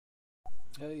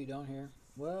Hey, down here.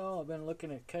 Well, I've been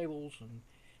looking at cables and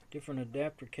different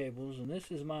adapter cables, and this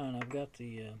is mine. I've got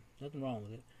the nothing wrong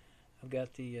with it. I've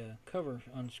got the cover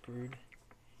unscrewed,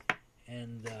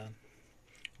 and I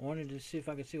wanted to see if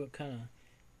I could see what kind of.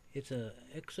 It's a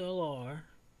XLR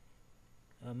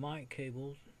mic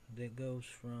cable that goes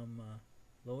from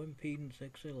low impedance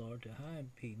XLR to high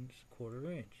impedance quarter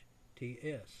inch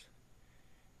TS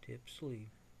tip sleeve.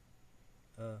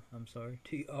 I'm sorry,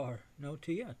 TR. No,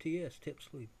 yeah, TS tip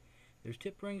sleeve. There's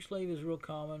tip ring sleeve is real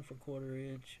common for quarter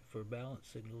inch for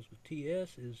balanced signals, but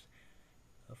TS is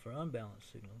for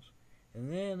unbalanced signals.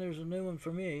 And then there's a new one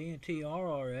for me,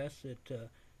 TRRS, that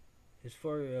is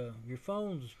for your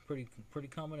phones. Pretty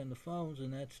common in the phones,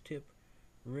 and that's tip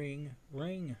ring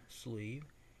sleeve,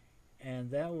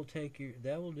 and that will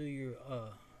do your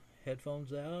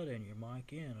headphones out and your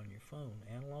mic in on your phone,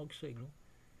 analog signal.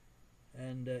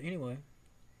 And anyway,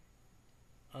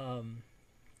 um,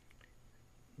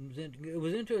 it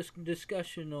was into a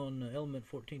discussion on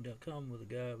element14.com with a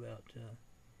guy about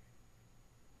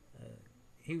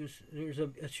there's a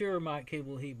Shure mic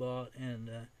cable he bought, and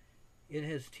it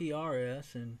has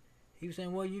TRS, and he was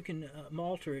saying, well, you can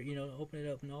alter it, open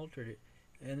it up and alter it,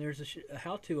 and there's a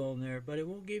how-to on there, but it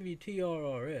won't give you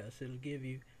TRRS. It'll give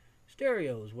you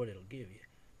stereo is what it'll give you.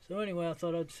 So anyway, I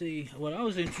thought I'd see what I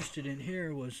was interested in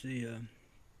here was the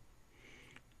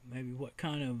maybe what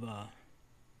kind of uh,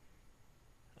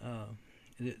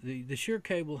 the Shure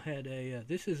cable had a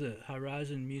this is a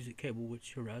Horizon music cable,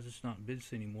 which Horizon's not in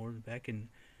business anymore. Back in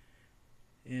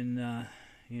the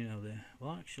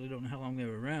well, I actually don't know how long they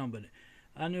were around, but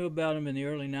I knew about them in the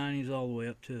early '90s all the way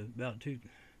up to about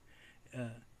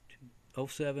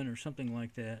 '07 or something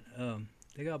like that.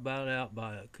 They got bought out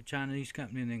by a Chinese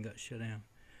company and then got shut down.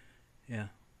 Yeah,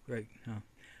 great.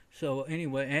 So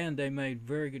anyway, and they made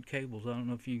very good cables. I don't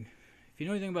know if you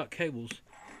know anything about cables.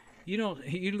 You don't.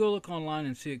 You go look online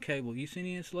and see a cable. You see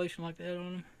any installation like that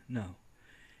on them? No.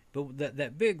 But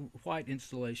that big white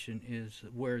installation is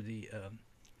where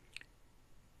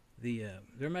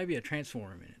there may be a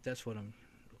transformer in it. That's what I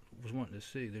was wanting to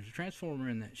see. There's a transformer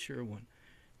in that Sure one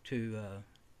to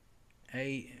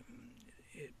a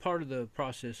part of the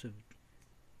process of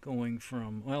going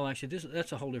from, well, actually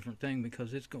that's a whole different thing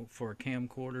because it's going for a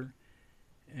camcorder,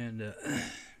 and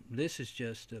this is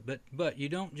just but you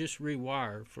don't just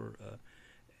rewire for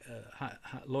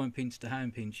low impedance to high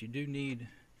impedance. You do need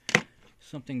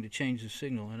something to change the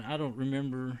signal, and I don't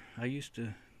remember. I used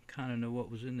to kind of know what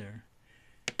was in there,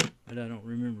 but I don't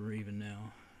remember even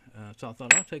now. So I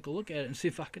thought I'll take a look at it and see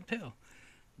if I can tell.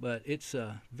 But it's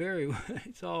very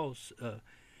it's all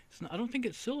it's not, I don't think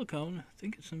it's silicone. I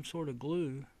think it's some sort of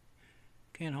glue.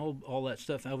 Can't hold all that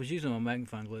stuff. I was using my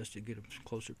magnifying glass to get a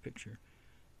closer picture.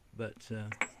 But so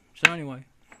anyway,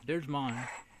 there's mine,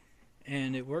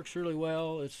 and it works really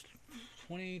well. It's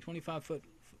 25 foot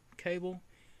cable,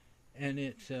 and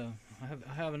it's I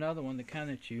have another one, the kind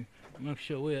that I'm gonna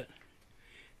show it.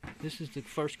 This is the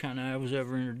first kind I was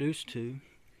ever introduced to.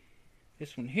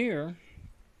 This one here,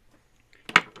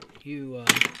 you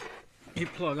you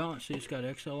plug on. See, it's got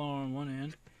XLR on one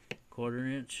end, quarter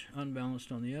inch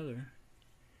unbalanced on the other.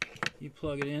 You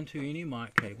plug it into any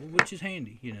mic cable, which is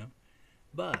handy.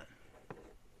 But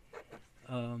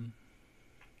um,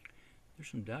 there's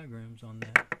some diagrams on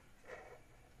that.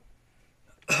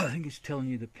 I think it's telling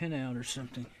you the pinout or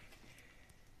something.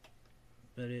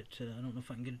 But I don't know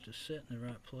if I can get it to set in the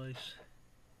right place.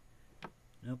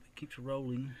 Nope, it keeps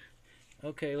rolling.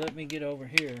 Okay, let me get over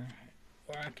here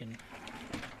where I can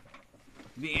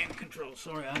be in control.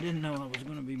 Sorry, I didn't know I was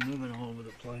going to be moving all over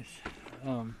the place.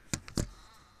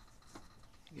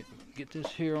 Get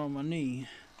this here on my knee,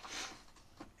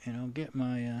 and I'll get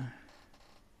my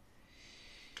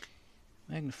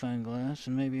magnifying glass,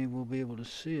 and maybe we'll be able to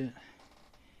see it.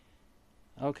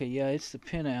 Okay, yeah, it's the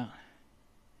pinout.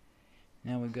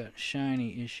 Now we've got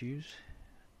shiny issues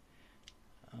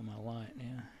on my light.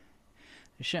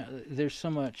 Yeah, there's so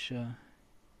much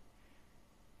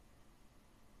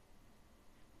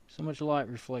light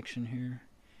reflection here.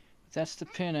 But that's the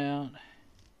pinout,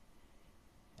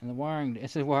 and the wiring.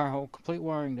 It's a complete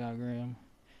wiring diagram.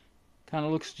 Kind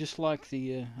of looks just like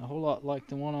a whole lot like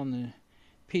the one on the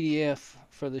PDF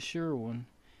for the Shure one.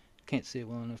 Can't see it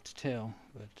well enough to tell,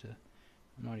 but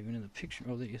I'm not even in the picture.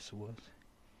 Oh, yes, it was.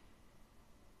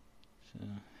 So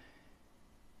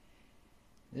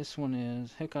this one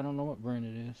is, heck, I don't know what brand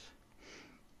it is.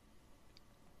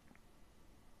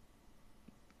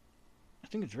 I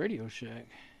think it's Radio Shack.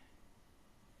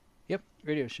 Yep,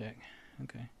 Radio Shack.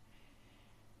 Okay.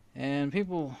 And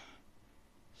a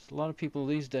lot of people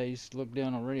these days look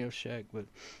down on Radio Shack, but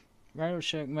Radio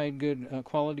Shack made good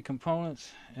quality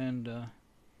components, and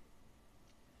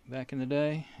back in the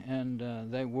day, and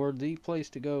they were the place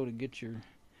to go to get your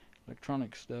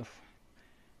electronic stuff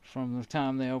from the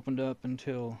time they opened up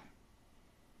until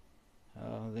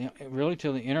really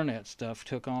till the internet stuff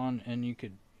took on, and you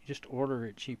could just order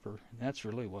it cheaper. And that's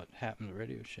really what happened to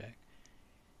Radio Shack.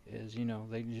 Is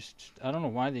they just, I don't know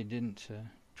why they didn't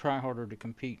try harder to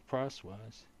compete price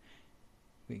wise,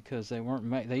 because they weren't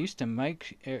they used to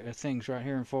make things right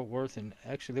here in Fort Worth, and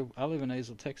actually I live in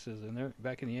Azle, Texas, and there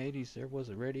back in the 80s there was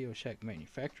a Radio Shack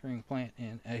manufacturing plant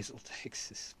in Azle,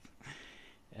 Texas.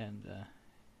 And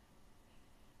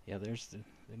yeah, there's the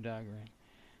diagram.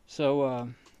 So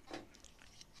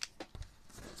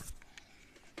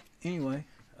anyway,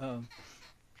 I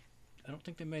don't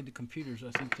think they made the computers.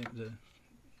 I think the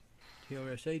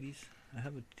TRS-80s. I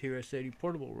have a TRS-80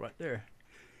 portable right there.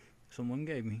 Someone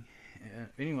gave me.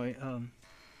 Anyway,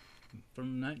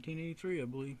 from 1983, I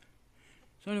believe.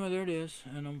 So anyway, there it is,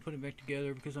 and I'm gonna put it back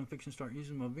together because I'm fixing to start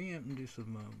using my VAMP and do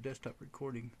some desktop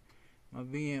recording. My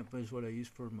VAMP is what I use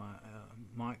for my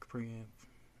mic preamp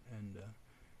and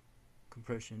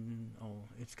compression and all.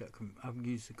 It's got I've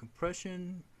used the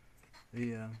compression.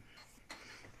 The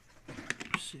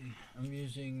let's see, I'm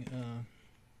using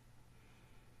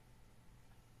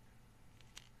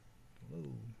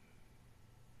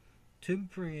tube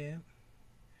preamp,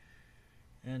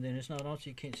 and then it's not on so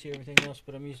you can't see everything else,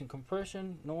 but I'm using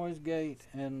compression, noise gate,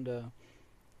 and a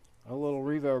little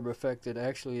reverb effect that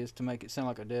actually is to make it sound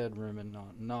like a dead room and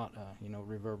not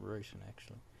reverberation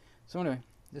actually. So anyway,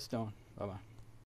 this done. Bye bye.